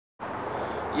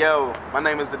Yo, my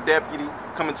name is The Deputy,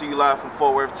 coming to you live from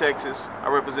Fort Worth, Texas. I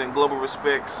represent Global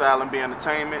Respect, Silent B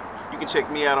Entertainment. You can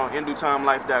check me out on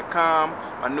induetimelife.com.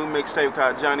 My new mixtape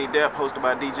called Johnny Depp, hosted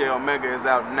by DJ Omega, is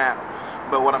out now.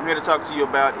 But what I'm here to talk to you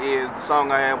about is the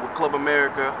song I have with Club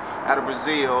America out of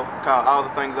Brazil called All the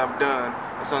Things I've Done.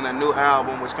 It's on their new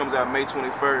album, which comes out May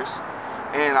 21st.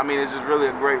 And I mean, it's just really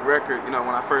a great record. You know,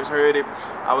 when I first heard it,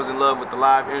 I was in love with the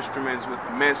live instruments, with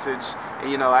the message.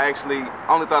 And you know, I actually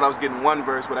only thought I was getting one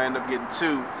verse, but I ended up getting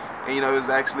two. And you know, it was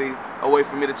actually a way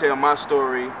for me to tell my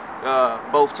story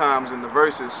both times in the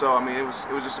verses. So I mean, it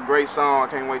was just a great song.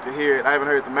 I can't wait to hear it. I haven't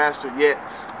heard the master yet,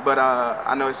 but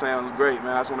I know it sounds great,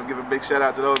 man. I just want to give a big shout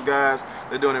out to those guys.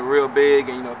 They're doing it real big,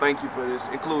 and you know, thank you for this,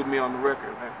 including me on the record.